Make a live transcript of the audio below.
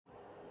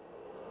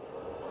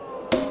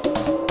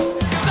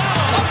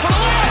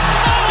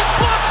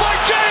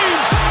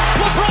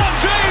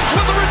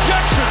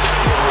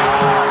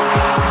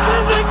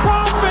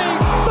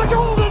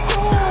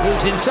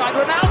inside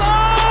Ronaldo!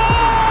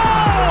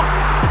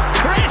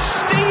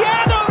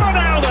 Cristiano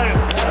Ronaldo!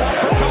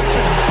 For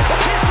Thompson, the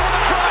kiss with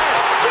a try.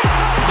 Deep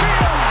left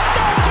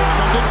field.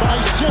 Funded by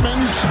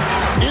Simmons.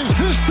 Is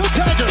this the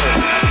dagger?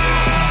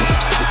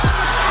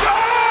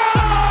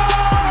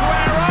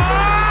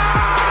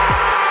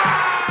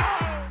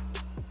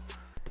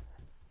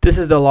 This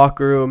is The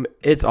Locker Room.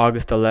 It's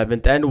August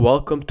 11th, and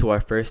welcome to our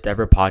first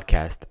ever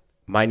podcast.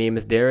 My name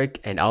is Derek,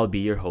 and I'll be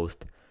your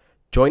host.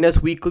 Join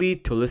us weekly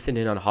to listen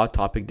in on hot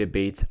topic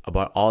debates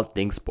about all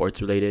things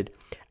sports related,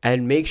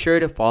 and make sure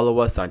to follow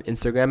us on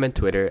Instagram and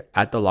Twitter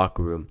at The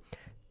Locker Room.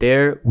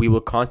 There, we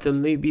will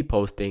constantly be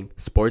posting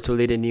sports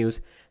related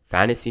news,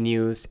 fantasy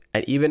news,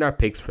 and even our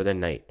picks for the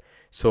night.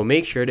 So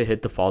make sure to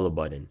hit the follow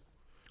button.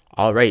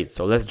 Alright,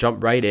 so let's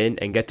jump right in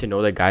and get to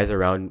know the guys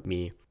around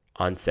me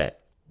on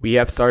set. We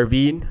have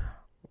Sarveen.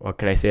 What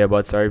can I say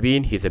about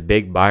Sarveen? He's a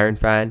big Bayern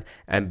fan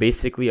and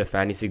basically a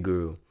fantasy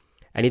guru.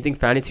 Anything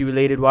fantasy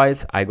related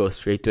wise, I go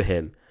straight to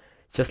him.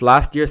 Just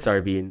last year,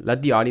 Sarveen,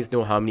 let the audience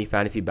know how many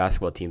fantasy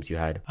basketball teams you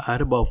had. I had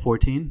about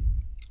 14.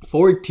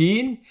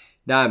 14?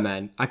 Nah,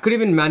 man. I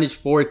couldn't even manage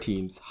 4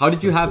 teams. How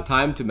did you have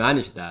time to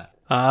manage that?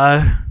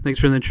 Thanks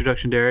for the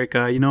introduction, Derek.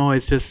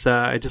 It's just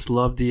I just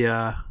love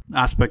the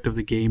aspect of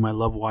the game. I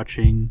love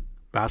watching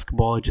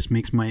basketball. It just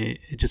makes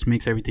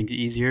everything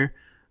easier,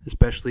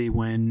 especially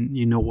when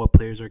you know what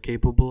players are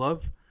capable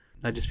of.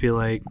 I just feel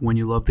like when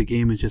you love the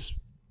game, it just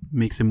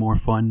makes it more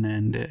fun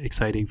and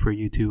exciting for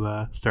you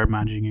to start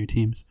managing your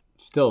teams.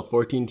 Still,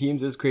 14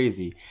 teams is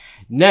crazy.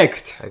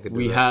 Next,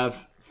 we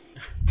have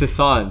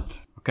Tassant.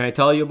 What can I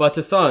tell you about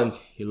Tassant?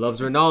 He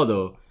loves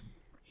Ronaldo.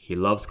 He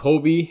loves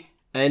Kobe.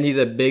 And he's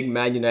a big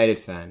Man United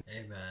fan.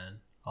 Hey, man.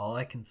 All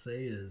I can say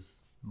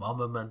is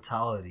Mamba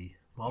mentality.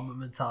 Mamba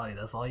mentality.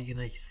 That's all you're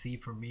going to see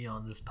from me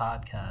on this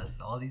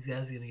podcast. All these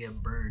guys are going to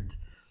get burned.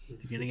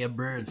 They're going to get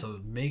burned. So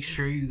make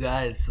sure you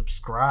guys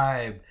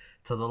subscribe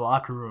to The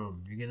Locker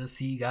Room. You're going to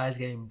see guys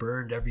getting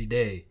burned every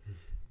day.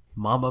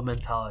 Mamba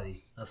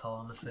mentality. That's all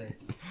I'm going to say.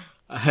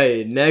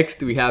 Hey,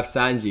 next we have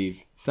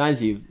Sanjeev.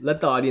 Sanjeev,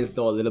 let the audience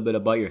know a little bit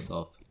about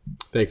yourself.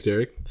 Thanks,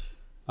 Derek.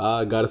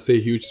 Gotta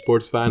say, huge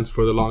sports fans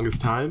for the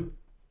longest time.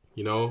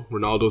 You know,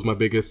 Ronaldo's my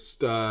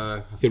biggest,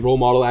 role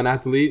model and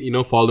athlete. You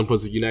know, followed him from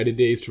his United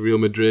days to Real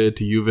Madrid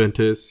to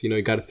Juventus. You know,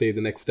 you gotta say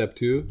the next step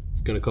too.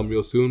 It's gonna come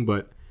real soon,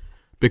 but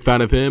big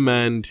fan of him,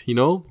 and you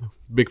know,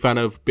 big fan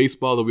of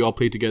baseball that we all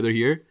play together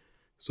here.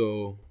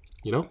 So,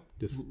 you know,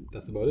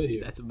 that's about it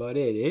here. That's about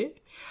it, eh?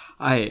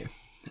 Alright,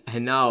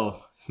 and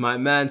now my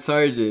man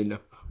Sargent.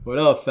 What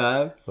up,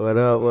 fam? What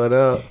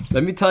up?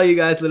 Let me tell you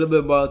guys a little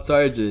bit about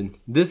Sargent.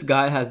 This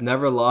guy has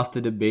never lost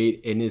a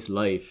debate in his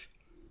life.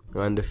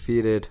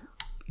 Undefeated.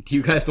 Do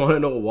you guys want to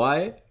know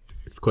why?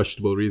 It's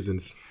questionable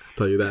reasons. I'll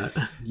tell you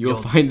that.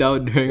 You'll find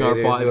out during our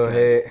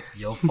podcast.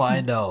 You'll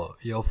find out.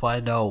 You'll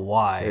find out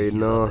why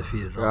he's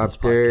undefeated on this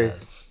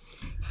podcast.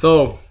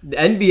 So, the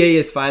NBA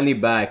is finally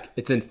back.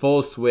 It's in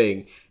full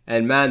swing.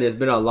 And man, there's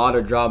been a lot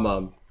of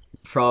drama.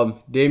 From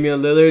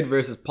Damian Lillard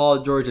versus Paul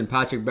George and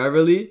Patrick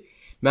Beverley.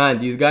 Man,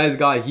 these guys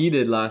got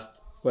heated last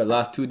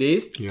 2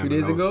 days? Yeah, 2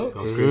 days ago?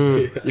 That was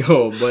crazy.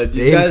 Yo, but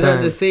these guys are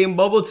in the same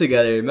bubble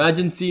together.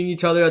 Imagine seeing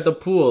each other at the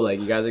pool. Like,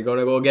 you guys are going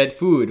to go get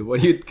food.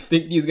 What do you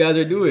think these guys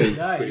are doing?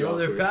 Yeah,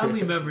 their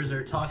family members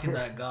are talking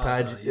that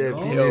gossip.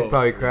 PJ's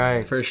probably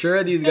crying. For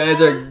sure, these guys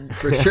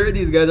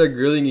are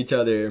grilling each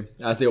other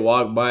as they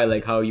walk by,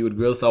 like how you would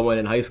grill someone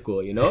in high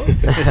school, you know?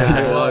 As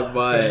they walk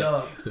by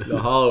the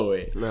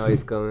hallway. Now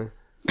he's coming.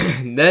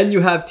 Then you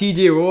have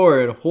TJ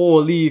Warren.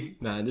 Holy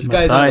man, this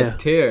guy's on a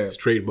tear.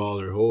 Straight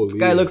baller. Holy. This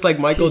guy looks like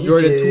Michael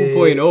Jordan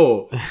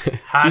 2.0.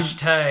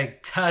 Hashtag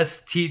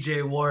test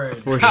TJ Warren.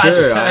 For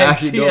sure. I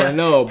actually don't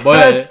know.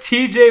 Test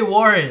TJ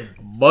Warren.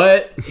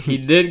 But he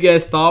did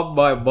get stopped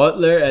by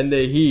Butler and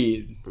the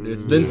Heat.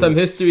 There's been some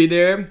history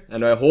there,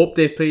 and I hope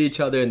they play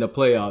each other in the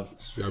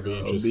playoffs. That'll be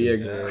It'll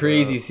interesting. be a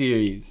crazy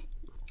series.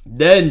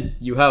 Then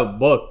you have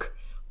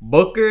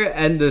Booker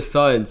and the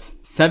Suns.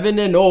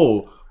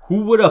 7-0.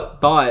 Who would have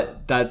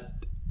thought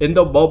that in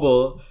the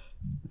bubble,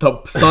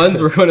 the Suns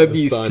were going to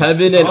be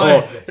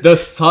 7-0? The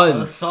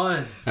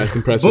Suns. That's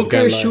impressive.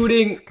 Booker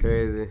shooting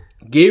Crazy.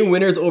 game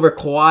winners over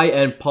Kawhi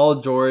and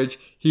Paul George.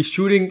 He's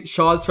shooting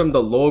shots from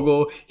the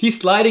logo. He's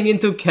sliding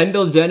into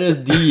Kendall Jenner's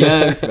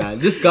DMs, man.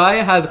 This guy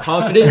has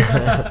confidence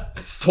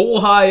so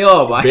high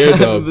up. I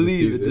can't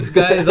believe it. This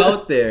guy is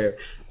out there.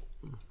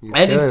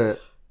 And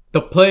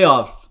the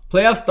playoffs.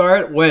 Playoffs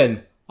start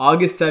when?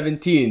 August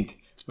 17th.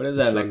 What is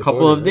that? Like a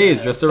couple of days,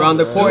 just around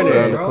the corner.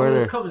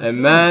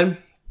 And man,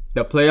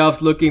 the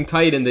playoffs looking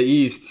tight in the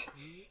East.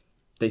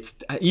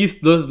 The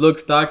East does look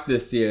stacked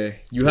this year.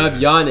 You have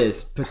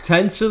Giannis,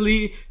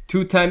 potentially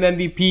 2-time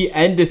MVP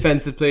and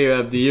Defensive Player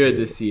of the Year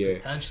this year.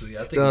 Potentially. I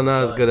think Still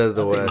not as good as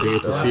the West.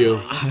 It's a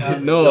seal. I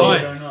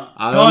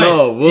don't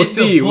know. We'll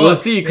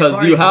see.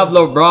 Because you have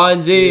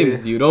LeBron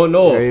James. You don't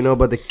know. You know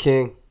about the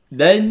king.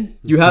 Then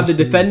you have the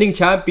defending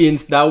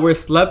champions that were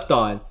slept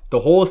on the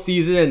whole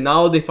season, and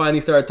now they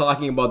finally started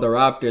talking about the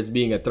Raptors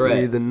being a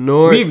threat. The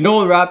North. We've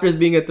known Raptors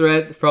being a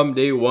threat from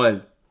day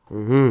one.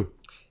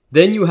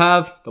 Then you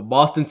have the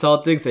Boston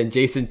Celtics and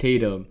Jason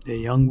Tatum. The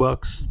Young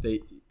Bucks.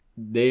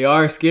 They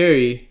are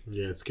scary.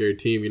 Yeah, it's a scary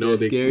team. You know, They're a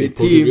they scary pose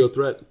a team. real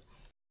threat.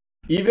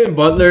 Even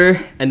Butler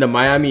and the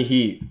Miami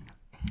Heat.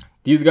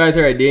 These guys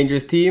are a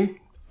dangerous team.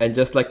 And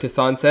just like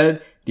Tassan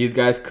said, these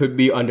guys could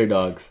be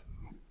underdogs.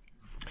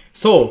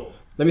 So,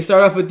 let me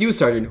start off with you,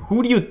 Sergeant.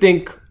 Who do you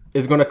think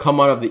is going to come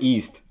out of the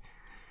East?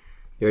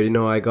 You already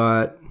know I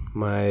got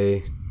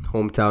my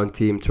hometown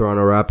team,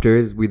 Toronto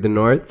Raptors. We the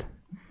North.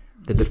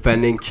 The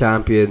defending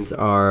champions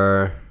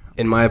are,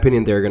 in my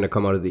opinion, they're going to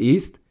come out of the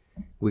East.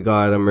 We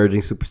got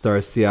emerging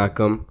superstars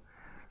Siakam,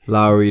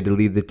 Lowry to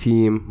lead the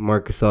team,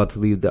 Marc Gasol to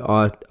lead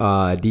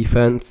the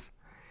defense.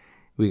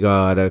 We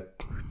got a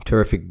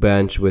terrific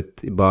bench with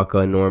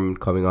Ibaka and Norman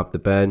coming off the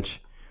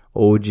bench.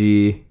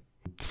 OG,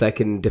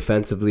 second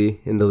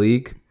defensively in the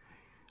league.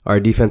 Our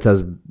defense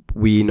has,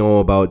 we know,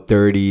 about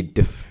 30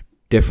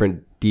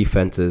 different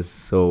defenses,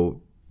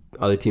 so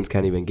other teams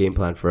can't even game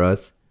plan for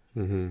us.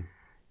 Mm-hmm.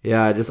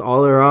 Yeah, just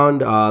all around,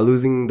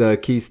 losing the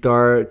key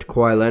star to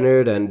Kawhi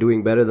Leonard and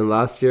doing better than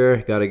last year.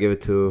 Got to give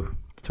it to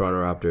the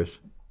Toronto Raptors.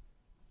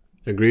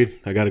 Agreed.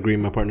 I got to agree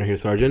with my partner here,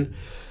 Sergeant.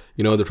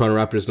 You know, the Toronto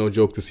Raptors, no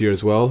joke this year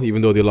as well.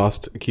 Even though they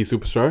lost a key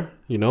superstar,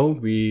 you know,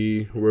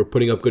 we were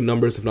putting up good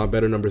numbers, if not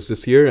better numbers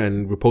this year,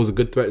 and we pose a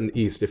good threat in the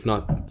East, if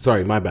not,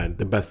 sorry, my bad,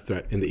 the best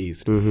threat in the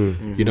East.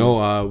 Mm-hmm. You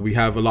know, we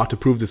have a lot to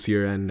prove this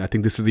year, and I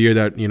think this is the year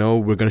that, you know,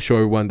 we're going to show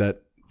everyone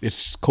that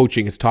it's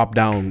coaching, it's top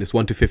down, it's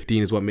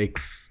 1-15 is what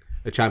makes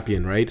a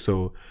champion, right?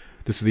 So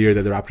this is the year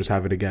that the Raptors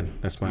have it again.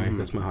 That's my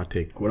hot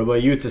take. What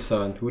about you,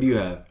 Tassan? Who do you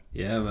have?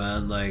 Yeah,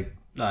 man. Like,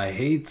 I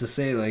hate to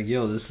say, like,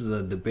 yo, this is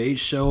a debate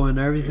show and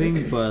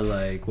everything, but,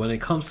 like, when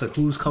it comes to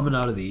who's coming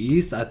out of the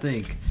East, I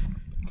think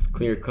It's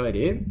clear cut,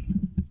 eh?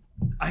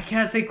 I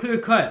can't say clear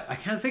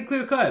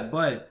cut,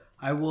 but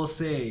I will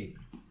say,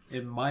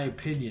 in my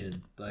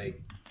opinion,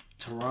 like,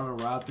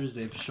 Toronto Raptors,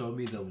 they've shown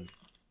me the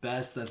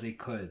best that they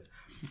could.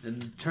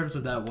 In terms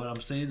of that, what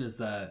I'm saying is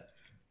that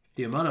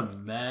the amount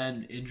of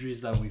man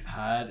injuries that we've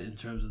had in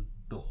terms of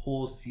the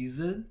whole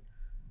season,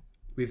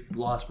 we've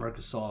lost Marc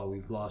Gasol,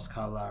 we've lost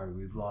Kyle Lowry,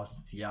 we've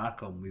lost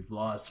Siakam, we've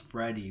lost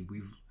Freddie,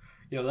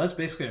 that's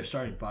basically our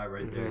starting five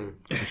right there.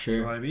 For sure.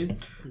 You know what I mean?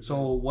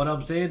 So what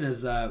I'm saying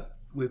is that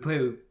we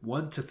play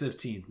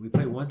 1-15. We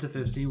play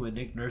 1-15 with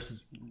Nick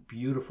Nurse's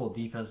beautiful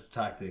defensive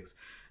tactics.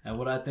 And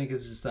what I think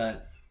is just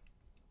that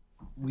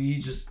we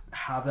just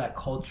have that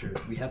culture.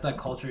 We have that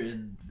culture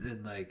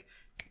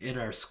in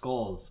our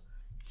skulls.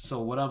 So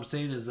what I'm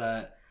saying is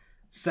that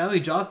Stanley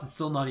Johnson's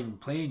still not even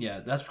playing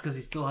yet. That's because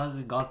he still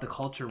hasn't got the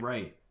culture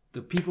right.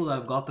 The people that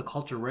have got the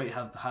culture right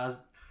have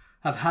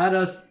had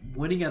us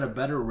winning at a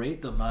better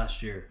rate than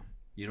last year.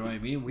 You know what I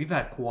mean? We've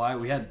had Kawhi,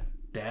 we had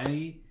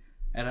Danny,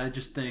 and I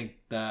just think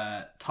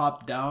that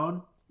top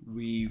down,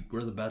 we're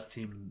the best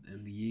team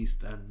in the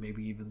East and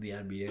maybe even the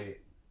NBA.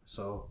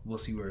 So we'll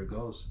see where it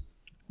goes.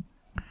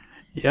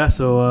 Yeah,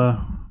 so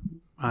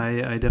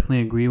I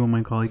definitely agree with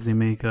my colleagues. They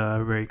make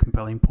very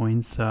compelling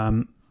points.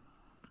 I'm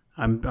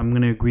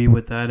going to agree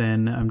with that,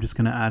 and I'm just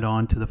going to add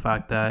on to the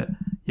fact that,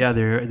 yeah,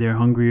 they're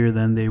hungrier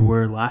than they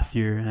were last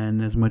year,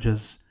 and as much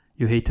as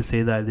you hate to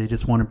say that, they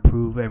just want to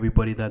prove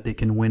everybody that they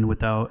can win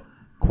without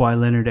Kawhi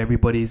Leonard.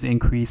 Everybody's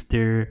increased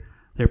their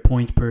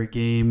points per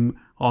game.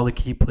 All the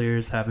key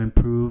players have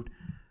improved.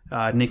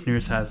 Nick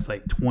Nurse has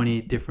like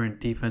 20 different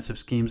defensive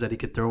schemes that he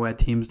could throw at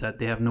teams that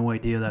they have no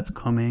idea that's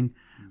coming.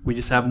 We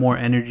just have more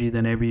energy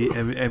than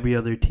every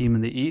other team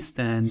in the East,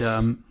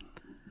 and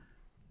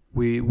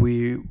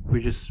we're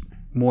just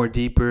more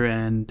deeper,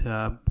 and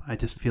I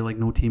just feel like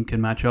no team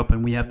can match up.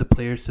 And we have the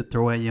players to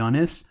throw at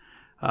Giannis.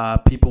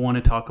 People want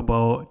to talk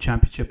about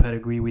championship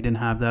pedigree. We didn't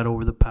have that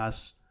over the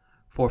past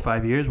 4 or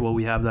 5 years. Well,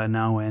 we have that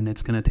now, and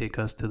it's going to take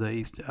us to the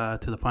East, to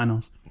the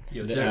finals.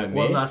 Yo, Derek,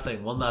 one last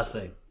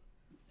thing.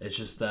 It's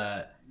just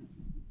that,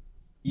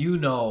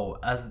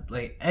 as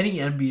like any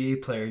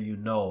NBA player,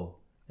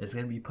 is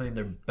going to be playing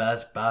their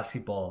best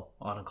basketball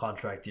on a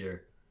contract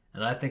year.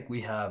 And I think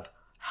we have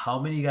how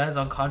many guys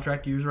on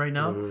contract years right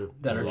now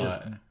that are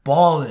just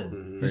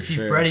balling? You see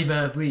Freddie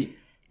VanVleet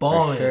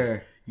balling.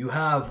 Sure. You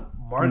have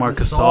Marc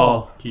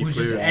Gasol, Gasol, who's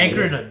just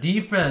anchoring a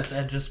defense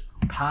and just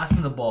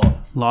passing the ball.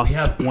 Lost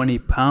 20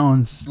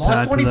 pounds.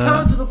 Lost 20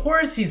 pounds in the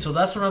quarantine. So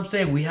that's what I'm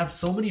saying. We have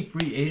so many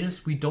free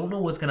agents. We don't know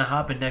what's going to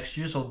happen next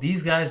year. So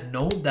these guys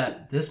know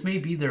that this may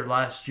be their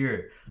last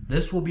year.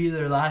 This will be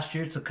their last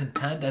year to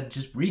contend and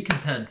just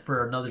recontend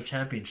for another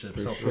championship.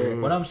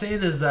 What I'm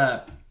saying is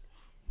that,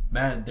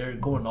 man, they're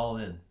going all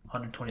in,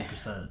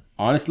 120%.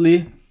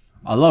 Honestly,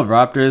 I love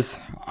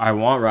Raptors. I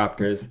want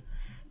Raptors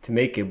to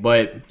make it.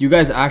 But you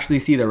guys actually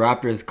see the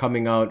Raptors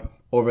coming out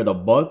over the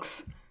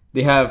Bucks?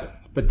 They have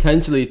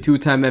potentially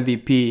 2-time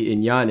MVP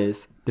in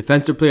Giannis,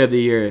 Defensive Player of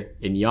the Year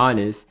in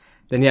Giannis.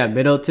 Then they have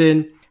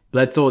Middleton,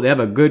 Bledsoe. They have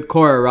a good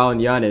core around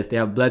Giannis. They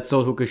have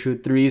Bledsoe who can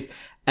shoot threes,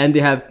 and they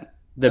have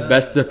the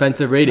best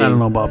defensive rating. I don't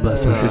know about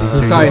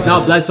Bledsoe. Sorry,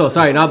 not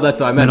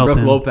Bledsoe. I meant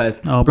Middleton. Brook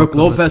Lopez. Oh, Brook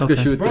Lopez could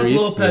okay. shoot Brook threes.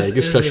 Lopez he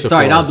can stretch the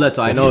Sorry, floor. not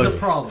Bledsoe. I He's a know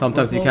problem.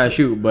 sometimes Brook he can't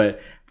shoot, but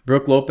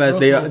Brooke Lopez.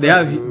 They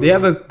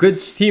have a good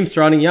team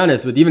surrounding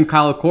Giannis with even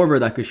Kyle Korver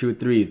that could shoot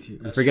threes.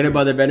 Forget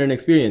about their veteran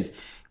experience.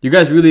 You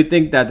guys really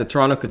think that the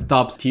Toronto could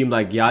stop a team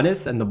like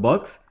Giannis and the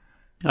Bucks?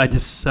 I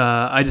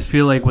just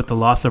feel like with the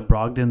loss of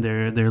Brogdon,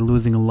 they're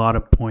losing a lot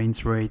of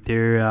points right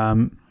there.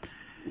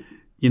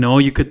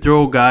 You could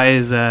throw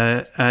guys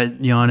at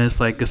Giannis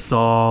like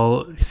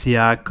Gasol,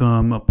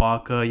 Siakam,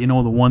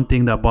 Ibaka. The one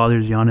thing that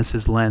bothers Giannis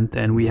is length,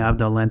 and we have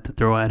the length to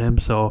throw at him.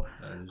 So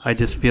I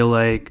just feel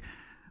like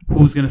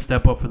who's going to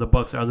step up for the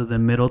Bucks other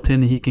than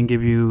Middleton? He can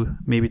give you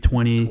maybe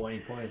 20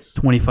 points,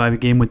 25 a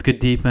game with good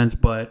defense,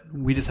 but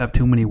we just have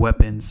too many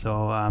weapons.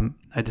 So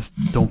I just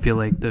don't feel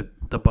like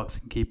the Bucks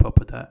can keep up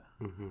with that.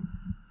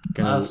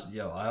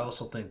 I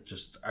also think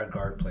just our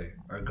guard play.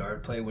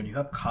 When you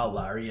have Kyle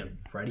Lowry and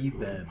Freddie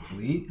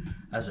VanVleet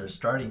as our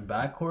starting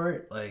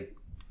backcourt, like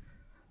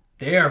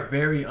they are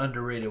very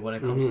underrated when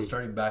it comes to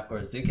starting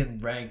backcourts. They can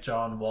rank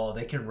John Wall,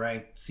 they can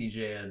rank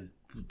CJ and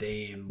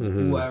Dame,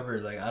 whoever.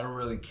 Like I don't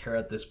really care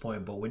at this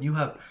point. But when you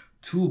have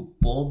two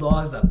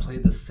Bulldogs that play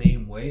the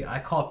same way, I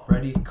call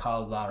Freddie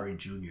Kyle Lowry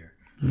Jr.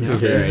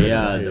 There's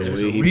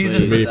a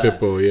reason for that.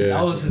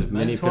 That was his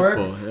mentor.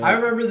 I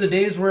remember the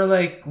days where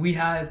like we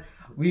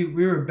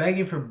were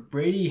begging for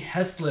Brady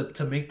Heslip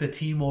to make the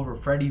team over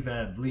Freddie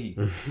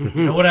VanVleet.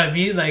 You know what I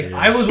mean? Like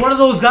I was one of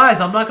those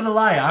guys. I'm not gonna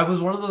lie. I was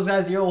one of those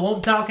guys. Yo,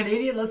 hometown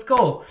Canadian, let's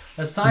go.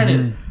 Let's sign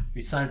him.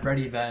 We signed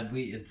Freddie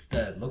VanVleet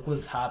instead. Look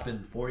what's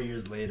happened 4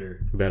 years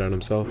later. Bet on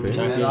himself. Eh?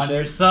 Bet on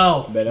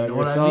yourself. Bet on you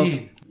know yourself. what I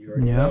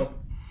mean? Yeah.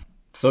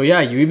 So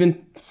yeah, you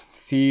even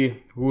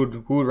see who would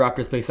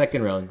Raptors play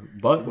second round?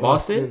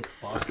 Boston.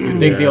 You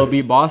think they'll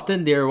beat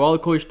Boston? They're a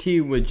well-coached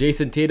team with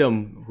Jason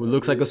Tatum, who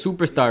looks like a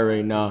superstar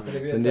right now.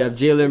 Then they have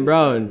Jaylen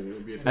Brown,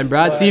 and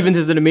Brad Stevens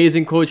is an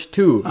amazing coach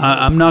too.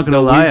 I'm not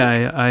gonna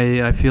lie.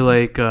 I feel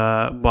like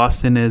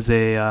Boston is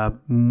a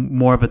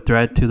more of a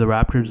threat to the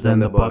Raptors than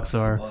the Bucks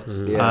are.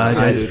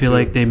 I just feel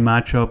like they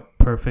match up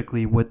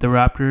perfectly with the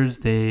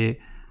Raptors.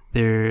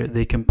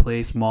 They can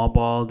play small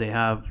ball. They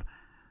have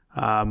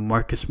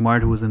Marcus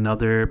Smart, who was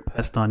another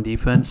pest on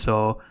defense.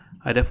 So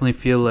I definitely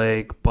feel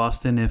like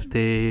Boston, if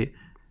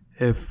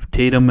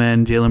Tatum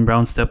and Jaylen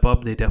Brown step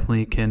up, they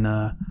definitely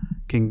can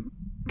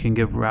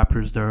give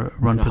Raptors the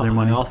run for their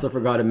money. I also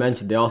forgot to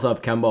mention they also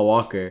have Kemba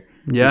Walker.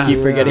 Yeah, we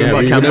keep forgetting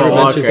about we Kemba never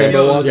Walker. mentioned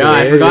Kemba Walker. Yeah,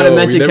 I forgot to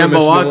mention we never Kemba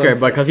mentioned Walker him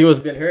once. because he was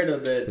been hurt a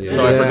bit,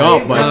 so I Yeah.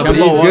 forgot. But Yeah, Kemba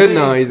he's Walker, good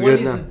now. He's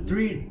good now.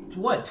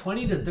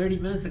 20 to 30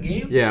 minutes a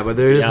game? Yeah, but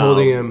they're just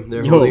holding him.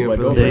 They're Yo, holding him but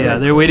for don't the forget-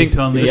 they're waiting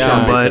to unleash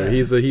Yeah. him. But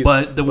He's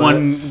but the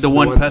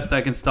one pest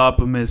that can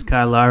stop him is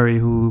Kyle Lowry,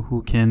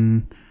 who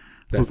can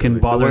Definitely.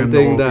 bother one him.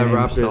 thing the that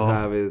whole game, Raptors so.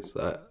 have is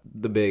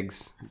the big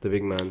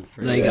mans.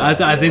 Like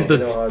I think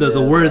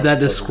the word that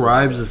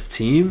describes this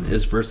team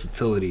is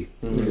versatility.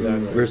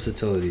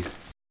 Versatility.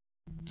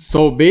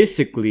 So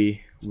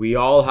basically, we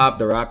all have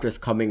the Raptors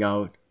coming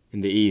out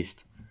in the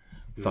East.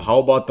 So how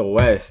about the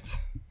West?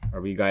 Are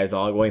we guys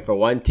all going for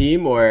one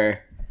team, or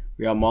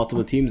we have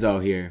multiple teams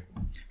out here?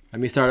 Let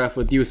me start off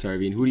with you,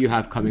 Sarveen. Who do you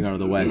have coming out of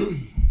the West?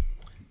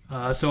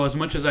 So as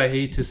much as I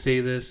hate to say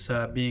this,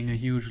 being a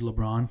huge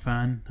LeBron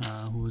fan,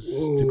 who's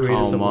the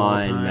greatest Come of all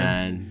on, time,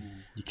 man.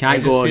 You I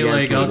can't just go feel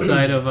against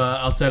like him.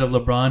 outside of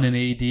LeBron and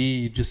AD,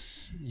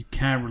 you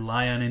can't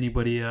rely on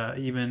anybody.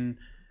 Even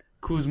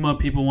Kuzma,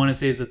 people want to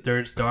say is a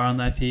third star on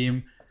that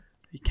team.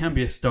 You can't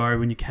be a star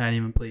when you can't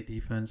even play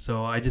defense.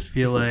 So I just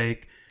feel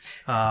like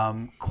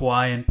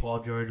Kawhi and Paul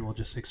George will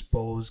just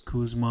expose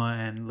Kuzma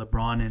and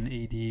LeBron and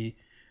AD.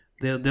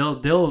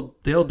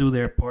 They'll do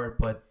their part,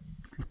 but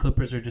the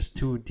Clippers are just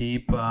too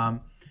deep.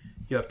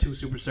 You have two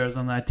superstars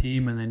on that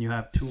team, and then you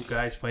have two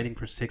guys fighting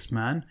for six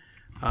man.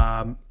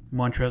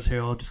 Montrezl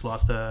Harrell just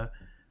lost a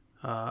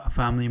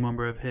family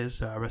member of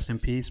his, rest in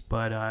peace,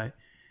 but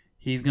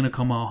he's gonna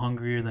come out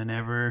hungrier than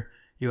ever.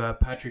 You have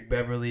Patrick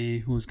Beverly,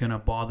 who's gonna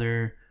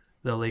bother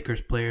the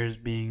Lakers players,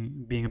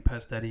 being a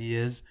pest that he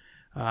is.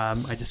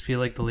 I just feel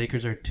like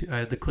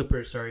the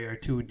Clippers are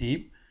too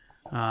deep,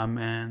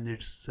 and they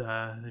just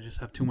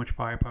have too much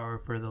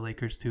firepower for the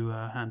Lakers to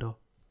handle.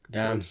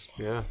 Damn,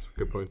 Yeah,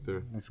 good points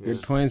there. that's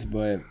good points,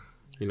 but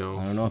You know.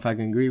 I don't know if I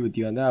can agree with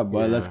you on that.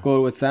 But Yeah. let's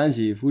go with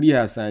Sanjeev. Who do you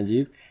have,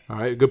 Sanjeev? All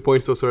right, good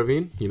points though,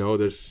 Sarveen. You know,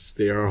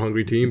 they are a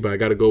hungry team, but I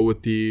got to go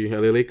with the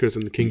LA Lakers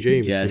and the King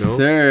James. Yes, you know?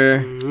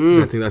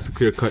 sir. I think that's a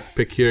clear-cut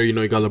pick here. You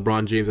know, you got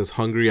LeBron James that's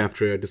hungry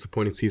after a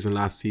disappointing season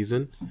last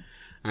season.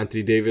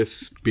 Anthony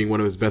Davis being one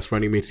of his best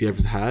running mates he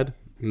ever had.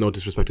 No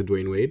disrespect to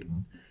Dwayne Wade.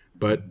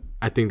 But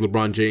I think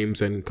LeBron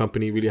James and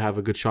company really have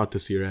a good shot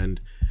this year.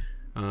 And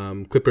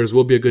Clippers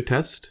will be a good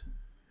test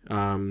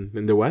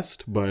in the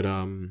West. But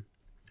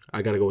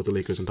I got to go with the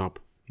Lakers on top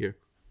here.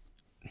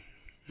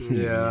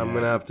 Yeah, I'm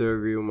gonna have to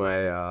agree with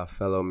my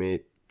fellow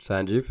mate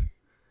Sanjeev.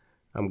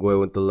 I'm going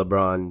with the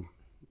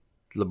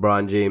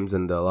LeBron James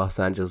and the Los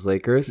Angeles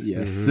Lakers.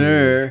 Yes,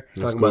 sir.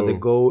 Talking about the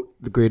GOAT,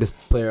 the greatest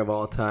player of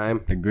all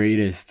time. The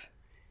greatest.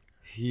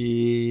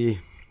 We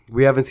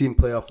haven't seen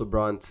playoff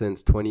LeBron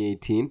since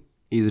 2018.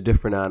 He's a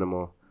different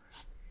animal.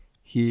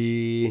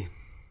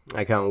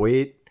 I can't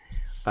wait.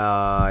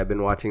 I've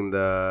been watching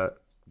the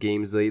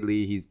games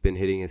lately. He's been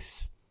hitting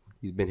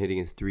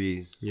his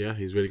threes. Yeah,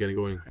 he's really getting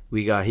going.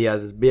 He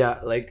has his,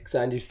 like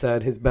Sanjay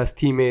said, his best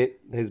teammate,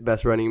 his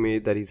best running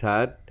mate that he's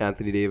had,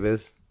 Anthony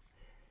Davis,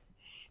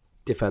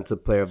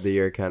 defensive player of the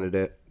year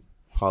candidate,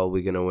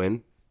 probably gonna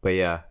win. But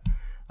yeah,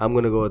 I'm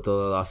gonna go with the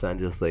Los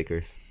Angeles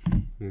Lakers.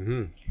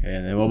 And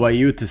then what about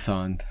you,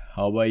 Toussaint?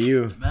 How about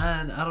you?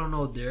 Man, I don't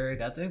know, Derek.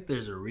 I think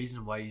there's a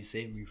reason why you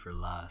saved me for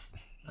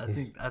last. I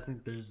think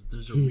there's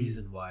a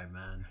reason why,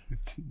 man.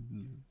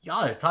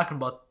 Y'all are talking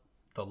about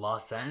the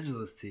Los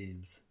Angeles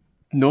teams.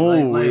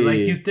 No way. Like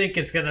you think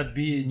it's gonna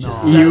be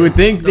just You would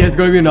think there's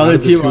going to be another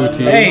team.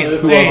 Hey,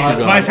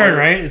 it's my turn,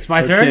 right? It's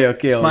my turn.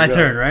 Okay, it's my go.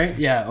 turn, right?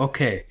 Yeah.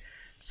 Okay.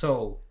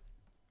 So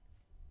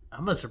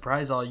I'm gonna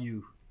surprise all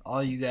you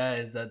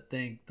guys that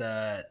think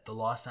that the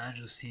Los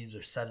Angeles teams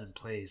are set in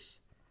place.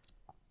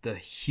 The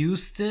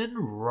Houston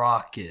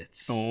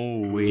Rockets.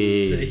 Oh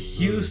wait. The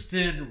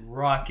Houston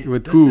Rockets.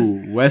 With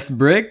who? West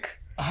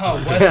Brick?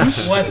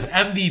 West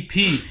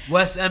MVP.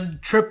 West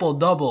triple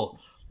double.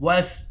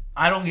 West.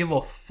 I don't give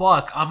a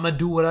fuck. I'm gonna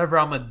do whatever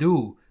I'm gonna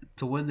do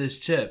to win this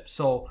chip.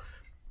 So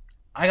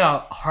I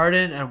got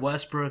Harden and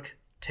Westbrook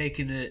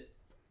taking it,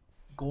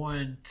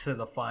 going to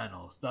the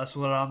finals. That's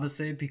what I'm gonna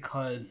say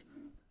because,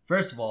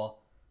 first of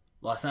all,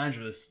 Los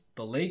Angeles,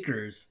 the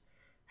Lakers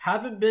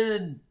haven't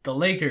been the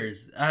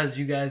Lakers as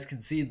you guys can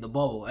see in the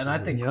bubble, and I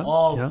think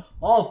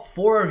all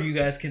four of you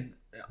guys can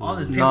on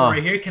this table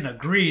right here can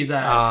agree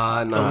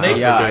that the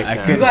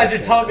Lakers. You guys are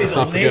telling me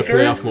the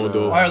Lakers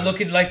are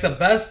looking like the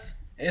best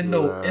in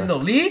the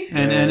league.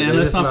 And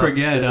let's not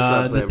forget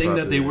the thing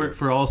that they worked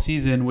for all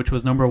season, which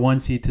was number 1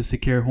 seed to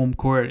secure home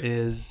court,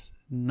 is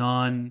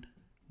non-factor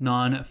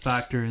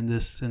in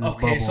this bubble.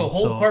 Okay, so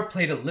home court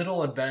played a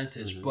little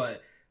advantage,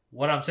 but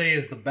what I'm saying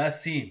is the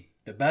best team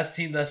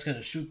that's going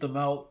to shoot them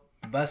out,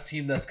 the best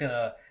team that's going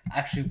to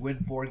actually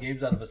win 4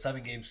 games out of a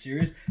 7-game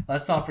series.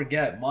 Let's not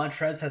forget,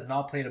 Montrez has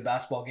not played a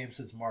basketball game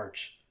since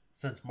March,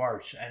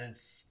 and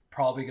it's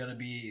probably going to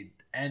be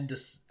end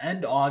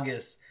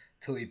August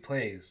till he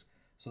plays.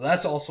 So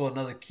that's also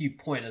another key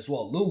point as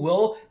well. Lou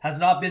Will has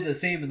not been the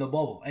same in the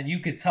bubble, and you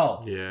could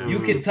tell. Yeah. You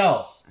could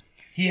tell.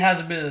 He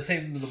hasn't been the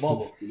same in the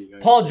bubble.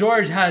 Paul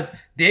George has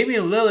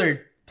Damian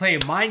Lillard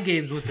playing mind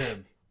games with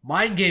him.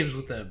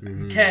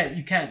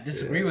 You can't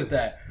disagree with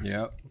that.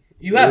 Yeah.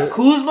 You have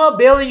Kuzma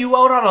bailing you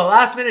out on a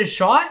last-minute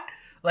shot?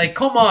 Like,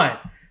 come on.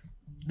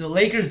 The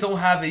Lakers don't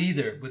have it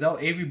either.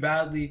 Without Avery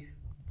Bradley,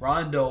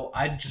 Rondo,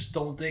 I just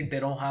don't think they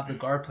don't have the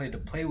guard play to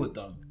play with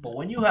them. But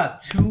when you have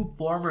 2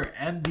 former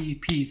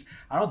MVPs,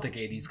 I don't think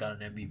AD's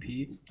got an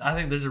MVP. I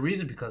think there's a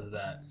reason because of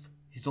that.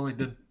 He's only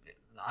been,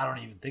 I don't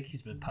even think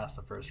he's been past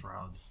the first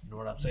round. You know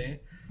what I'm saying?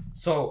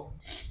 So,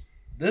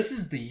 this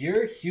is the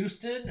year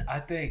Houston, I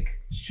think,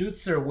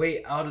 shoots their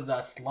way out of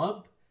that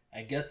slump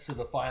and gets to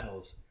the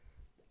finals.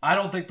 I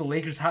don't think the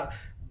Lakers have...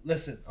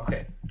 Listen,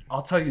 okay,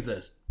 I'll tell you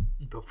this.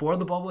 Before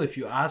the bubble, if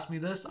you asked me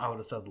this, I would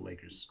have said the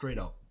Lakers. Straight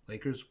up.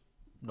 Lakers...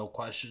 No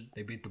question.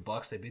 They beat the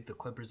Bucks. They beat the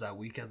Clippers that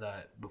weekend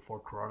before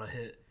Corona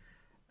hit.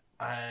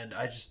 And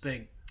I just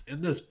think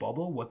in this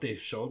bubble, what they've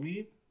showed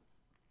me,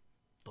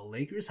 the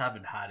Lakers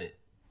haven't had it.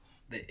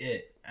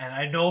 And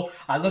I know,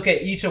 I look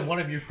at each and one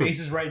of your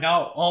faces right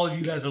now, all of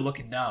you guys are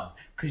looking down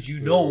because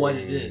you know what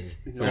it is.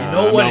 You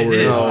know what it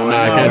is. You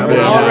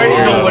already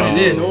know what it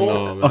is.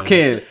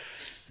 Okay.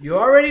 You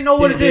already know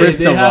what it is.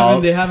 They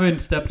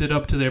haven't stepped it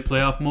up to their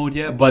playoff mode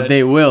yet, but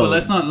they will. But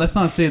let's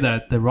not say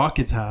that the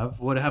Rockets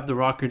have. What have the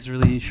Rockets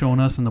really shown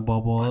us in the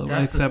bubble?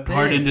 Except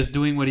Harden just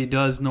doing what he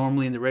does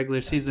normally in the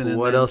regular season. And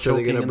what else are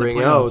they gonna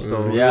bring out?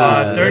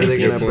 Though? 30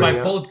 pieces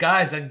by both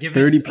guys and give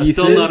 30 pieces.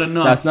 Still not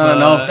enough. That's not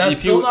enough. That's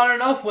still not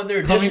enough when they're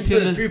addition to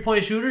the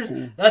 3-point shooters.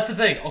 That's the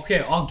thing. Okay,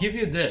 I'll give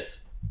you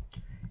this.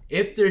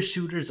 If their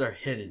shooters are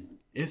hidden,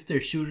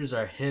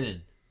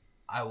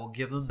 I will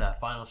give them that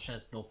final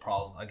chance, no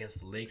problem, against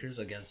the Lakers.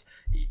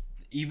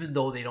 Even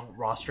though they don't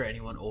roster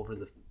anyone over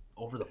the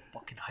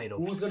fucking height of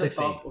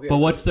 6'8". Okay, but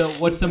what's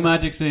the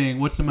magic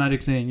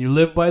saying? You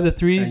live by the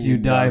threes, you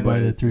die by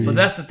the threes. But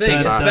that's the thing.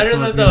 It's better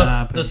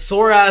than the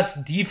sore ass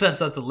defense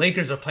that the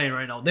Lakers are playing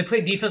right now. They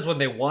play defense when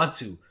they want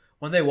to.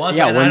 They're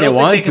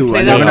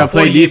gonna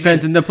play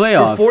defense in the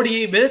playoffs. For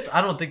 48 minutes, I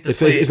don't think they're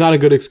playing. It's not a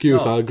good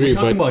excuse. I agree.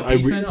 Talking about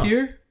defense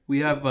here, we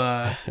have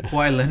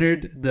Kawhi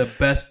Leonard, the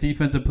best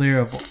defensive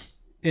player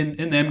in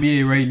the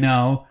NBA right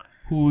now,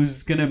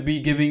 who's going to be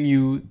giving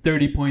you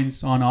 30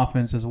 points on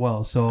offense as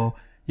well. So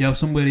you have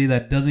somebody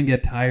that doesn't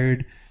get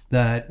tired,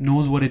 that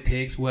knows what it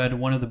takes, who had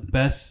one of the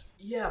best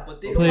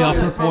playoff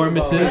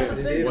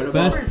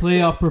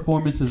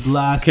performances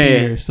last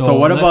year. So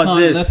what about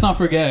this? Let's not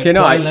forget. Okay,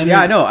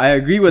 I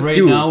agree with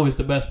you. Right now is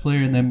the best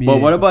player in the NBA.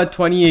 But what about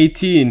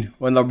 2018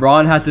 when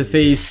LeBron had to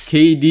face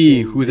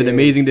KD, who's an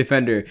amazing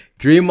defender,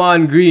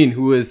 Draymond Green,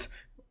 who was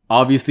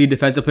obviously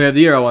defensive player of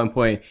the year at one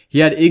point. He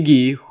had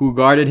Iggy, who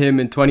guarded him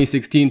in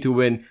 2015 to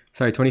win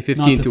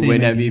 2015 to win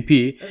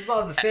MVP. It's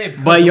not the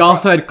same. But you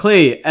also had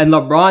Clay, and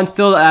LeBron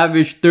still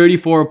averaged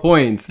 34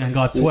 points. And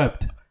got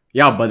swept.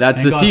 Yeah, but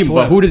that's And the got team.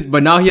 swept.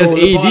 But now he has So AD.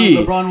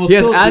 LeBron will He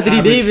has still Anthony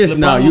average. Davis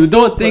now. LeBron You will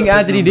still don't put think up those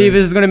Anthony numbers.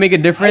 Davis is going to make a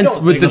difference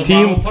with the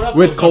team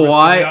with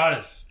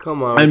Kawhi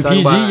Come on. and we're talking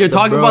PG? about You're the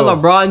talking bro.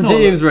 about LeBron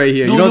James right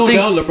here. No, You don't no think?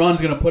 doubt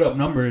LeBron's gonna put up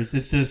numbers.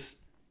 It's just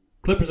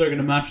Clippers are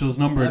gonna match those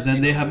numbers,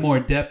 and they have more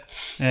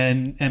depth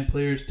and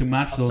players to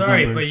match those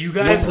sorry, numbers. but you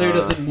One guys- player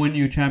doesn't win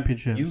you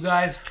championships. You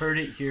guys heard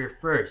it here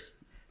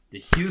first. The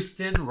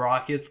Houston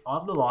Rockets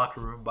on the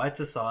locker room by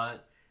Toussaint.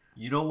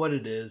 You know what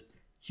it is.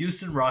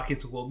 Houston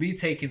Rockets will be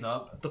taken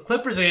up. The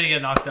Clippers are going to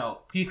get knocked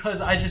out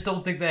because I just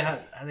don't think they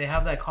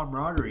have that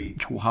camaraderie.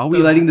 How are we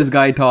letting this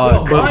guy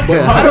talk?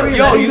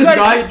 Yo, you this guys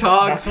guy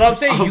talk. That's what I'm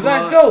saying. You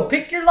guys go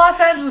pick your Los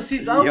Angeles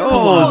teams. I don't give a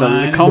Yo, fuck.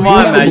 man. come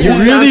on, man! You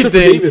Who's really answer for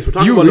think Davis? We're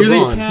talking you about really?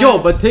 LeBron. Yo,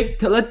 but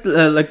take let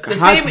like The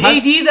same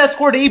AD that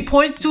scored 8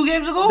 points 2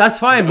 games ago. That's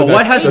fine, but But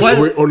what has that's what?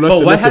 just- or But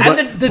listen, what listen, has? but-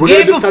 And the We're game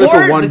gonna discount it for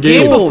before, one the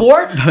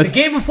game.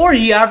 game before,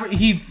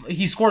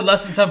 he scored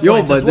less than 10 Yo,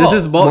 points but as well. this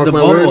is the Mark my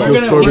bubble. words, he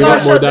was He probably got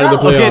not more shut down in the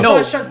down. playoffs. Okay, no,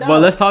 Got shut down. but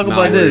let's talk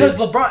about Because this.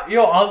 LeBron,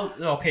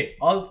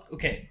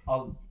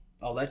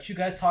 I'll let you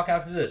guys talk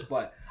after this,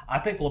 but I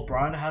think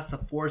LeBron has to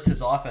force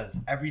his offense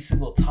every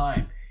single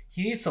time.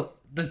 He needs to.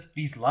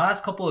 These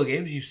last couple of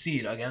games you've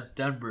seen against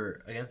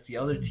Denver, against the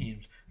other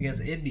teams,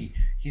 against Indy,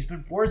 he's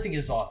been forcing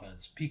his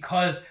offense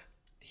because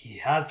he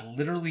has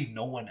literally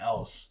no one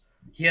else.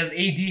 He has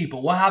AD,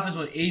 but what happens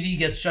when AD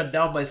gets shut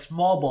down by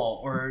small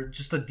ball or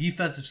just a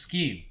defensive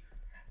scheme?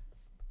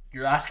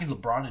 You're asking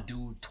LeBron to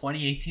do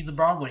 2018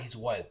 LeBron when he's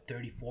what,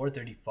 34,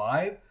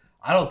 35?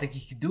 I don't think he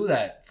can do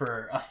that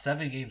for a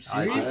 7-game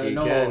series. He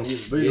No, can.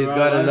 he's He's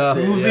got enough.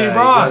 Prove me Yeah, he's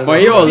wrong. got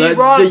But enough. yo, Prove me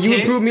wrong, you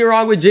King. proved me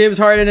wrong with James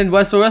Harden and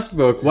Russell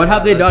Westbrook. What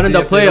have they let's done in see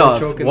the if they don't playoffs?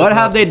 choke in What the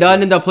have they playoffs.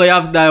 done in the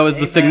playoffs that was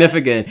Hey, man,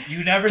 significant?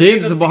 You never see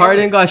James them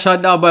Harden together. got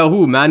shut down by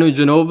who? Manu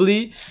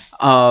Ginobili.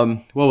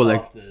 What was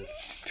like Stop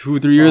this.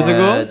 2-3 years Yeah,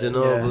 ago?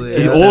 Ginobili.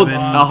 An Yeah. old,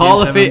 Seven, a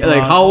Hall of Game Fame. Like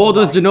 7 how old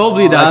was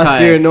Ginobili that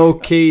Last year, time? no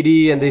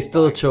KD, and they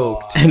still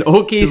choked. And 2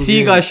 OKC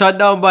games. got shut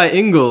down by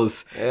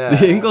Ingles. Yeah.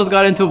 The Ingles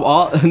got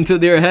into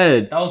their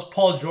head. That was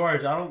Paul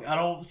George. I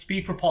don't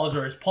speak for Paul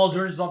George. Paul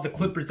George is on the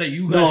Clippers that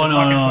you guys No, are no,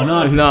 talking no, for.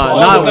 not- No, All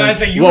not the guys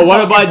that you well, were what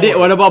talking about for.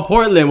 what about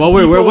Portland? Where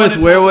People was wanna talk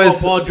about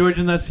was Paul George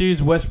in that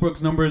series?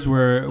 Westbrook's numbers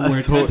were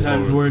 10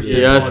 times worse. than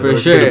Yes, Paul for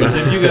George. sure. But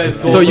if you guys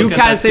go So you look at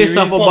can't that say series-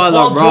 stuff Well, about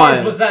Paul LeBron.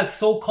 George was that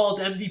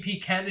so-called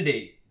MVP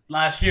candidate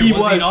last year. He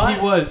was he not?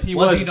 he Was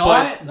was, he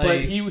not? but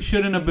Like- he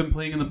shouldn't have been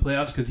playing in the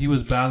playoffs because he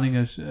was battling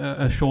a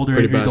shoulder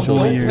Pretty injury bad the whole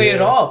shoulder. Don't year. play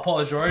it off,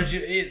 Paul George.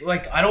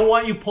 I don't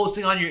want you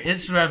posting on your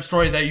Instagram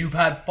story that you've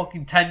had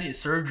fucking 10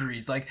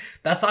 surgeries. Like,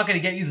 that's not going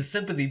to get you the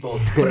sympathy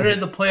votes. Put it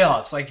in the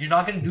playoffs. Like, you're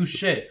not going to do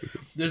shit.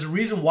 There's a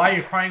reason why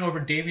you're crying over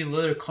Damian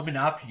Lillard coming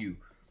after you.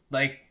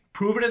 Like,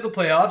 prove it in the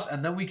playoffs,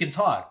 and then we can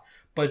talk.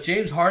 But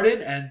James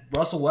Harden and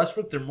Russell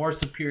Westbrook, they're more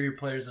superior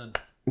players than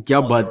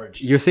Yeah, Paul but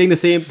George. you're saying the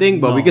same thing.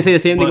 But we No, can say the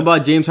same thing but-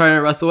 about James Harden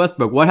and Russell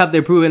Westbrook. What have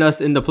they proven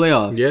us in the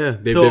playoffs? Yeah,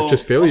 they've So-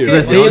 just failures. Okay,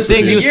 the same this is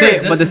thing the you year. say,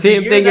 This but the is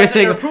same year thing that you're they're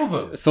saying. gonna prove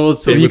him. So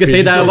Same you with can say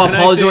PG. that So about can I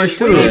Paul say- George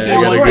too. wait, Paul Yeah,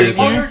 I George, agree.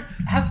 Paul George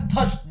hasn't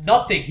touched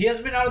nothing. He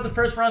hasn't been out of the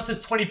first round since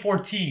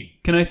 2014.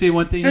 Can I say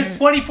one thing? Since here?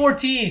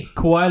 2014.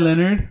 Kawhi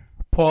Leonard,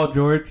 Paul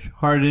George,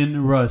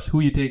 Harden, Russ. Who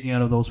are you taking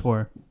out of those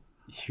four?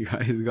 You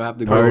guys gonna have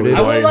to go. Harden. with-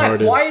 I won't lie,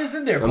 Harden. Kawhi is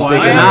in there. I'm Kawhi,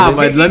 taking I'm Nah, Harden.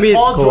 but taking let me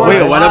Paul George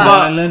wait. What last.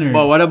 about? Leonard.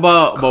 But what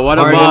about? Harden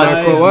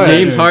about or Kawhi?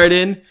 James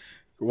Harden,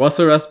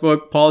 Russell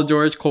Westbrook, Paul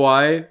George,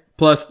 Kawhi,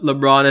 plus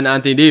LeBron and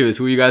Anthony Davis?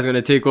 Who are you guys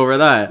gonna take over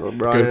that?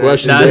 Good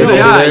question. That's There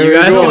yeah. you You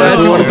guys go. can That's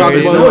what you want to talk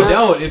Already about. know. No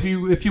doubt.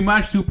 If you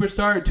match two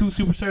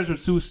superstars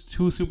with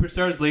two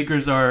superstars,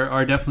 Lakers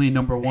are definitely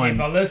number Hey, one.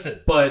 but listen.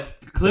 But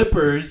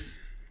Clippers,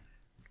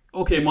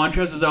 okay,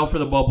 Montrezl is out for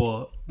the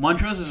bubble.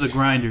 Montrezl is a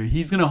grinder.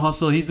 He's gonna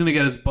hustle. He's gonna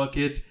get his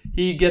buckets.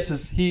 He gets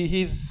his.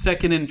 He's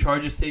second in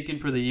charges taken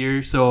for the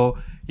year. So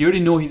you already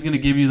know he's gonna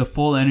give you the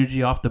full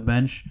energy off the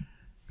bench.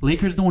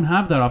 Lakers don't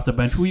have that off the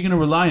bench. Who are you gonna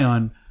rely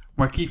on?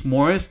 Markieff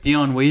Morris,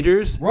 Deion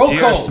Waiters, J.R.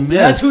 Rocco. Smith.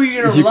 That's who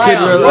you're going to You rely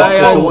can on. rely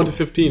Rocco. on- So 1 to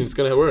 15, it's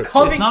gonna work. It's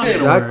not Covington. gonna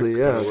Exactly,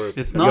 work.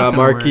 yeah. It's You not got gonna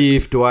work.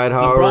 Markeith, Dwight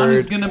LeBron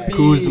is Howard, gonna be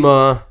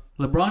Kuzma.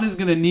 LeBron is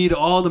gonna need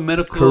all the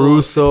medical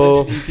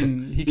Caruso.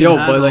 attention he can Yo,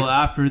 but handle like-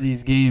 after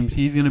these games.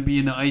 He's gonna be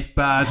in the ice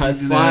bath.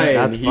 That's He's gonna- fine.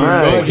 That's He's fine.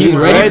 ready. He's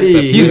ready. That's-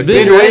 He's He's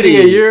been been waiting ready.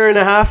 a year and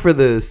a half for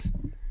this.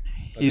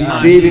 He's He's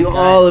not, saving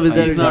all of his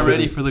energy. he's not for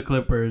ready this. for the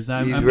Clippers.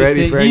 I'm He's just ready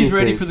saying for he's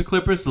ready anything. for the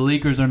Clippers. The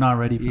Lakers are not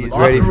ready for the He's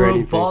Clippers. ready Locker for room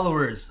anything.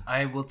 followers.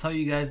 I will tell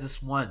you guys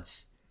this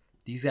once.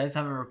 These guys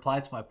haven't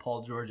replied to my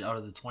Paul George out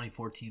of the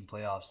 2014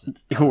 playoffs.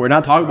 Yo, we're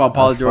not talking about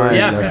Paul That's George. fine.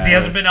 Yeah, Yeah. because he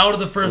hasn't been out of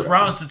the first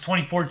round since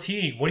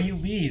 2014. What do you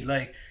mean?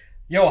 Like,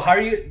 yo, how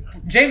are you?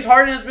 James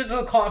Harden has been to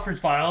the conference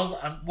finals.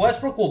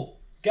 Westbrook will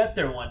get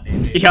there one day.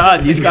 Maybe. Yeah,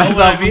 these You know guys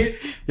what I are. mean?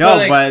 Yo, But,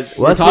 like, but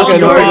we're Westbrook talking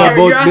and Paul Harden about. have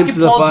both you're been asking to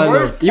the Paul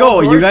finals. George? Yo, Paul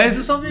you George to guys,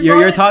 do something you're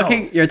about it?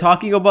 talking. No. You're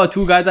talking about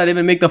two guys that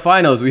didn't make the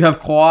finals. We have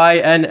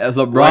Kawhi and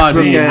LeBron.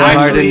 Westbrook who- and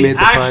Harden made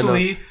the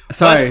actually, finals.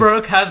 Sorry.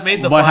 Westbrook has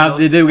made the But finals.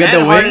 did they get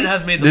and the Harden ring?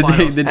 has made the Did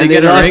finals. they And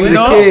get they a lost ring to the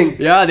though? King.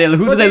 Yeah,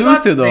 who But did they they lose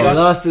got- to they though? got-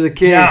 Lost to the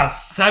King. Yeah,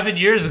 7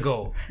 years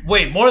ago.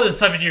 Wait, more than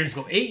 7 years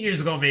ago. 8 years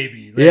ago,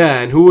 maybe. Like,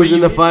 Yeah, and who was what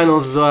in do the you-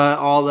 finals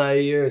all that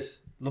years?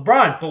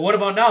 LeBron, but what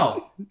about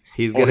now?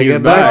 He's gonna he's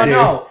get back. What back about here.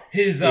 now?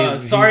 His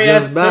He's sorry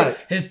ass just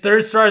back. his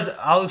third star is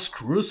Alex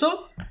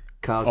Caruso.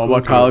 Kyle Oh,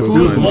 what Kuzma. Kyle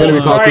Kuzma? It's gonna be Oh,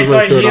 sorry, Kuzma's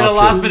sorry, he third had a option.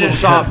 last minute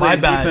shot. My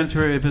Play bad. defense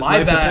if his My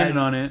life bad. depended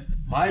on it.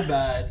 My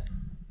bad.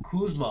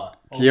 Kuzma.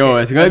 Yo,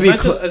 it's gonna As be.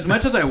 as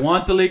much as I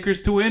want the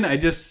Lakers to win,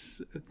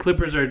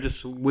 Clippers are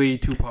just way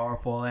too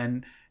powerful,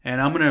 and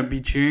I'm gonna be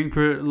cheering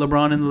for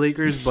LeBron and the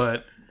Lakers.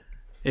 But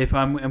if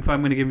I'm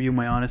gonna give you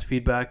my honest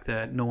feedback,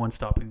 that no one's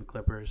stopping the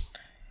Clippers.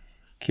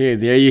 Okay,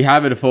 there you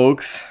have it,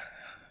 folks.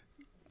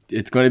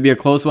 It's going to be a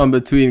close one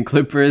between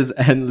Clippers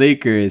and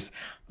Lakers.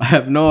 I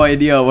have no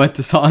idea what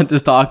Sant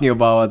is talking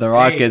about with the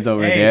Rockets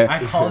over there.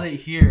 I called it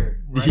here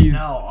right He's-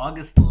 now,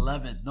 August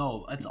 11th.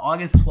 No, it's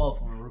August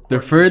 12th when we're recording.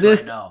 The furthest this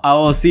right now. I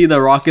will see the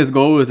Rockets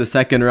go is the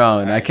second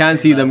round. I Alright, can't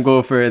say see them less,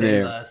 go say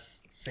further.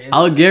 less, say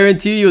I'll less.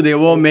 guarantee you they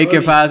won't make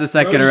it Brody, past the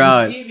second Brody, you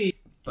round. see me,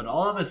 but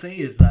all I'm gonna say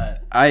is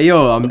that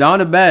I'm down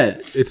to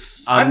bet.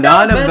 It's I'm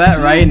down down to to bet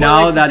too, right but,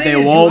 now like, the that thing they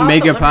is, you won't have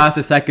make to it past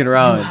the second you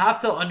round. have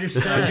to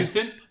understand.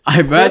 Houston,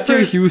 I bet you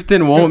Clippers-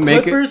 Houston The won't make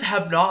it. Clippers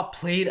have not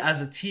played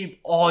as a team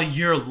all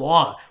year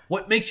long.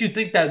 What makes you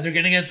think that they're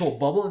getting into a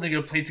bubble and they're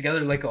gonna play together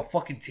like a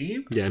fucking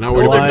team? yeah, not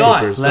worried No, about they're the not.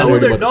 Clippers. No, Not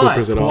worried they're about the not.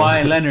 Clippers at all.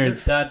 Kawhi Leonard,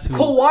 that's who.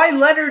 Kawhi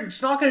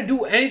Leonard's not going to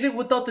do anything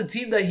without the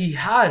team that he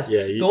has.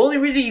 Yeah, the only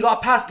reason he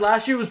got past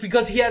last year was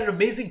because he had an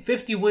amazing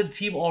 50-win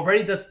team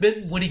already that's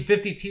been winning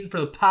 50 teams for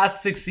the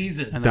past 6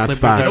 seasons. And the That's Clippers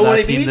facts. are You know what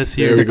that I team mean? this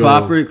There year. we The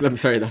go. Clippers, I'm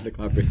sorry, not the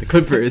Clippers. The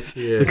Clippers.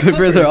 Yeah. The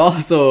Clippers are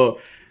also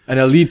an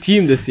elite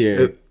team this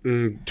year.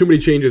 Too many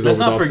changes Let's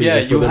over not the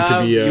forget, offseason for you them to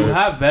have be you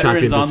have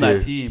champion veterans on this that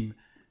year. team.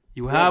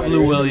 You have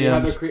Lou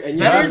Williams.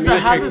 Veterans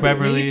that Patrick haven't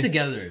Beverley.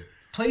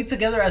 played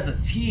together as a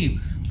team.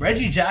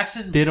 Reggie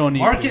Jackson, They don't need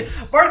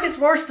Marcus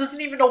Morris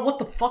doesn't even know what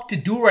the fuck to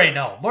do right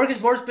now.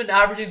 Marcus Morris been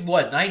averaging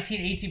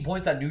 19, 18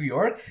 points at New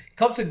York.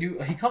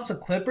 He comes to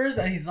Clippers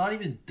and he's not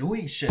even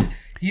doing shit.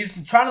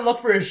 He's trying to look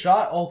for his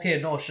shot. Okay,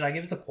 no, should I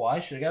give it to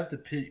Kawhi? Should I give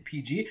it to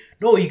PG?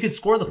 No, you can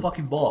score the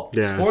fucking ball.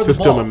 Yeah, score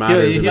system the ball. and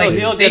matters. He'll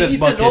They get his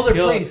need to know buckets.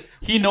 their place.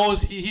 He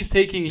knows he's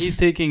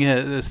taking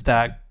a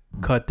stack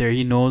cut there.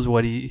 He knows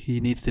what he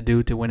needs to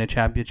do to win a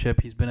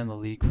championship. He's been in the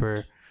league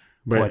for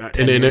But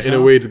 10 in years a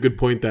now? way, it's a good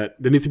point that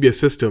there needs to be a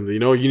system. You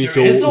know, you need There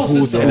to is know no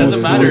who's system. It doesn't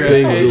who's matter.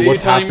 things, You're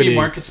what's telling me happening.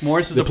 Marcus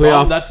Morris is The a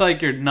problem. playoffs- That's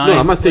like your ninth.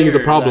 I'm not saying he's a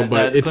player problem, that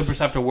but the it's Clippers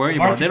have to worry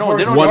about. Marcus They don't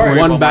Morris have to worry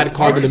one about bad Marcus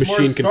cog in the Marcus machine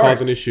Morris can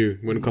cause an starts. issue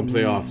when it comes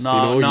playoffs. No, you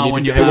know, no, you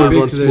when need you to everyone have-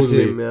 runs to their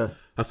smoothly. team, yeah.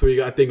 That's what you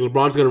got. I think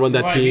LeBron's gonna run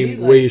that Right, team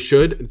like- way he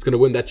should. It's gonna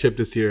win that chip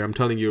this year. I'm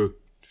telling you.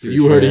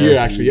 You sure, heard it yeah. here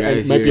actually. You And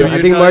guys it might hear be- it.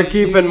 I think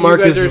Markieff and You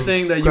Marcus guys are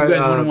saying that you guys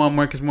uh, wouldn't want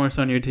Marcus Morris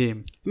on your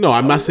team. No,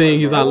 I'm not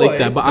saying he's not like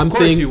that, but Of I'm course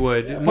saying you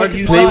would. But Marcus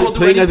you Morris know- will do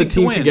playing as a anything to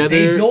team win. together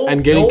They don't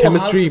and getting know how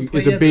chemistry to play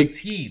is a as big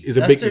team. is a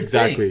That's big their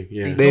exactly. thing.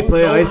 Yeah. They don't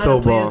play know how to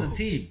ISO play ball. as a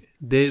team.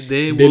 They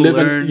They will live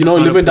learn and you know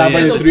how live to and die play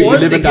by as the a three. fourth,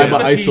 Live and they die give it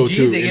by to ISO PG,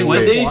 too. they in give a it When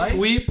way. they Why?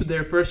 sweep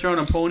their first round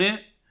opponent,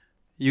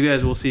 you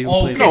guys will see who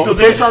Oh, plays. okay, No, so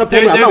first round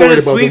opponent. I'm they're not gonna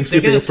worried about them sweep-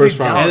 sweeping they're the gonna first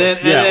sweep round.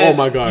 Dallas. Yeah. Oh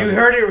my god. You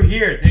heard it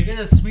here. They're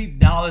gonna sweep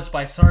Dallas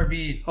by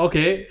Sarveen.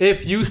 Okay,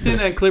 if Houston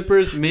and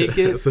Clippers make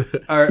it,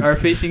 are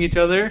facing each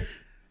other,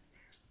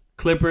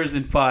 Clippers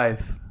in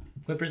 5.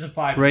 Clippers in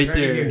 5. Right You heard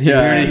it there. here. Yeah. You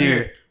heard it Yeah.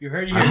 here. You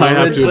heard it I here. might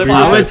have to Clippers- agree.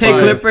 I with would that take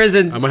five. Clippers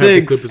in I might have to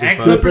 6. Clippers in And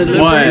five. Clippers in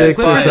are six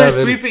or Clippers are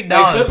seven. sweeping Like,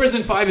 Dallas. Clippers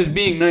in 5 is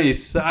being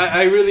nice.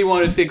 I really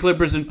want to say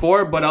Clippers in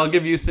 4, but I'll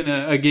give Houston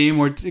a game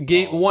or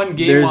one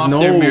game There's off no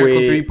their miracle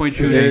way. 3-point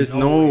shooting. There's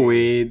no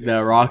way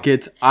the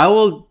Rockets. I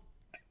will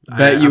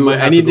bet I you might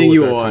have to anything go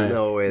you with that, want. too.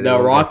 No way, they The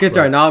won't get Rockets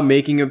are swept. not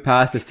making it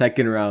past the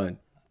second round.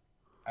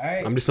 All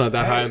right. I'm just not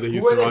that high on the Who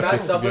Houston are they Rockets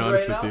matched to up be with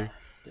honest right with now? you.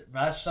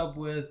 Matched up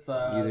with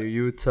Either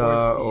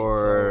Utah seed,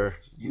 or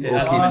It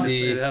hasn't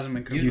OKC. been- It hasn't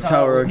been confirmed.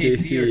 Utah or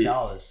OKC or OKC.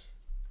 Dallas.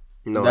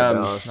 No, Damn,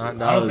 Dallas. not I don't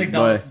Dallas, think but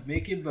Dallas is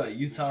making, but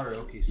Utah or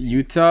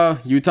OKC.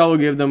 Utah will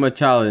give them a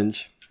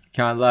challenge.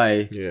 Can't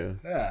lie. Yeah.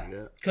 Yeah,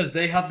 because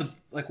they have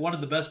one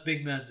of the best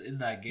big men in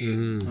that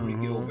game,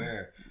 Rudy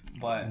Gobert.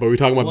 But But we're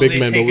talking about will big they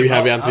men, take but we him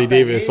have out Anthony of that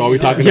Davis. game? So are we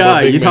talking Yeah,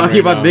 about big you're men talking right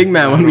about now? big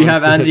man when we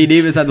have Anthony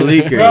Davis at the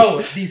Lakers.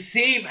 Bro, the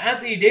same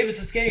Anthony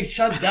Davis is getting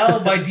shut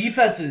down by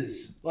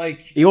defenses.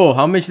 Like, Yo,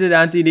 how much did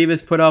Anthony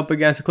Davis put up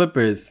against the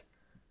Clippers?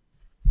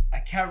 I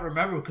can't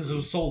remember because it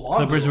was so long.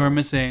 Clippers ago. were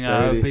missing a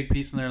 30. big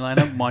piece in their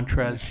lineup,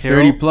 Montrezl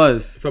 30 Harrell.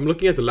 plus. If I'm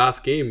looking at the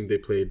last game they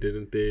played,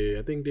 didn't they?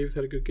 I think Davis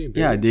had a good game.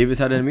 Yeah, didn't he? Davis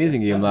had an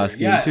amazing game last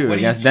game Yeah, too when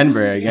he against chooses,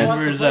 Denver. he Against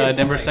wants to Denver's play,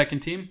 Denver's like- second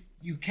team.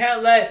 You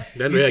can't let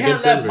Denver, you yeah, can't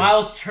against let Denver.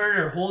 Miles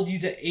Turner hold you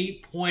to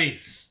 8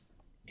 points.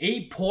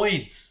 8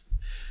 points.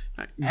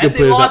 Good And they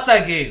players lost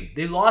that game.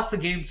 They lost the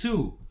game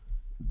too.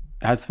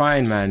 That's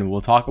fine, man.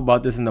 We'll talk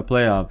about this in the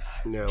playoffs.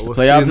 Yeah, we'll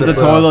Playoffs see in is the a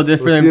total playoffs.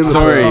 different We'll see in the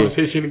story. playoffs.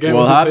 Conversation again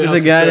We'll when the have this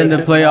playoffs again in the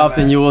start. playoffs,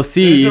 and you will There's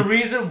see. a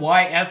reason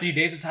why Anthony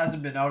Davis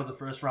hasn't been out of the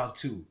first round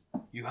too.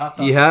 You have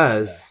to. He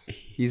understand has.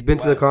 He's been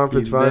to the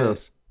conference He's been-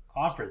 finals. that.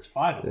 Conference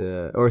finals.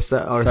 Yeah, or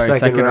Sorry, second,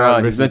 second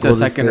round. He's versus been to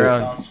Golden second State.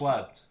 round. Got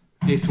swept.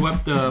 They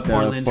swept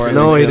Portland. Portland.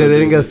 No, they Trail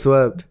didn't get Blazers.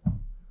 swept.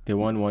 They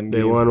won one game.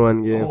 They won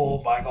one game.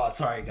 Oh my god!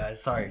 Sorry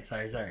guys. Sorry.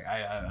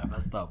 I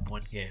messed up.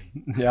 One game.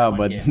 Yeah, One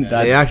but game,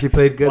 that's They actually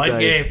played good. One that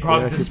game. They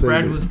Probably the actually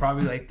spread played was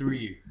probably like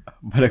 3.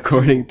 But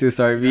according to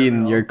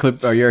Sarveen,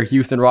 your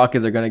Houston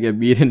Rockets are gonna get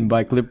beaten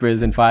by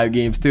Clippers in 5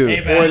 games too.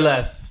 Hey, man. Or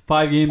less.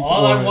 5 games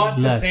All or I want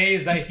to less. say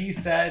is that he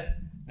said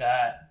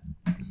that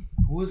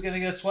who's gonna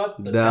get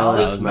swept? The Dallas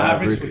Dallas Mavericks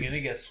Mavericks. were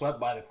gonna get swept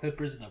by the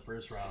Clippers in the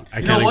first round. I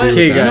You can't know what?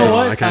 agree with Okay, that. You know guys.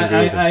 what? I can't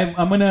agree with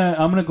that.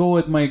 I'm gonna go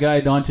with my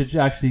guy Doncic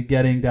actually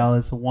getting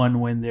Dallas 1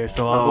 win there.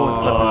 So I'll go with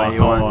Clippers. he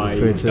wants to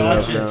switch it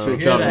up Doncic, now.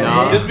 switch up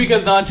now. Just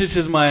because Doncic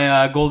is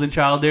my golden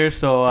child there,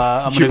 so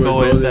I'm gonna go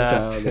with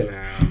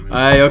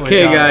Alright,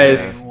 okay, with,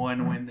 guys.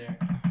 1 win there.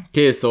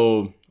 Okay,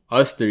 so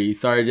us three,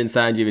 Sergeant,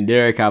 Sanjeev, and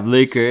Derek have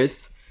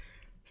Lakers.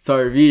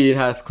 Sarveen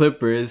has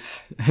Clippers.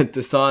 And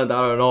Toussaint,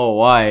 I don't know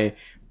why,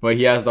 but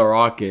he has the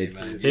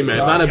Rockets. Hey man,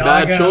 it's not a Y'all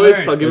bad gotta choice.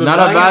 learn. I'll give It's him not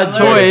that. a bad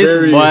gotta learn. choice,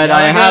 Very- but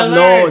I Y'all have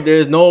gotta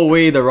there's no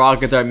way the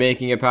Rockets are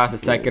making it past the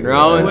second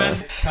round.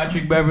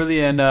 Patrick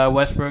Beverly and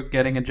Westbrook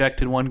getting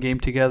ejected 1 game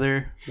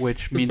together,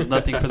 which means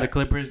nothing for the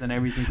Clippers and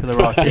everything for the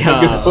Rockets.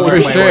 Yeah, So for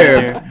mark my sure. word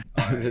there.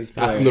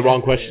 Ask him the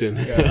wrong question.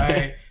 All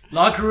right,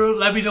 locker room.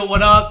 Let me know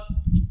what up.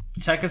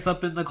 Check us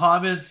up in the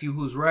comments. See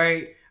who's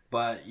right.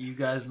 But you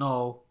guys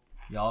know,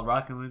 y'all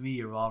rocking with me.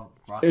 You're all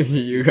rocking. With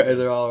You guys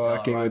are all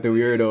rocking with the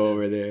weirdo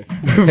over there.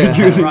 Yeah.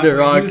 Using the Rocking with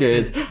Rockets.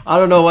 Houston. I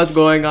don't know what's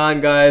going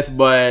on, guys,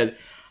 but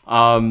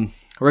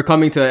we're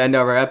coming to the end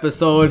of our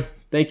episode.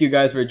 Thank you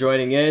guys for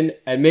joining in,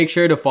 and make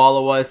sure to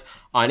follow us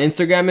on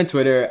Instagram and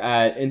Twitter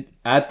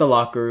at The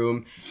Locker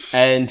Room,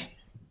 and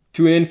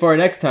tune in for our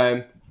next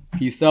time.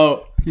 Peace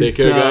out. Take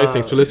care, guys.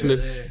 Thanks for listening.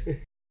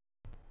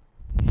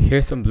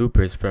 Here's some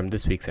bloopers from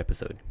this week's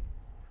episode.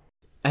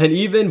 And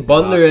even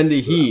Butler and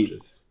the Heat.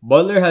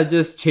 Butler has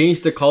just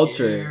changed the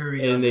culture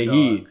Scary in the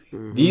underdog.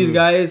 Heat. These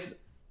guys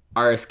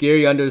are a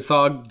scary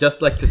underdog,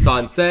 just like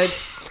Toussaint said.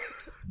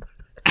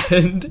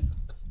 And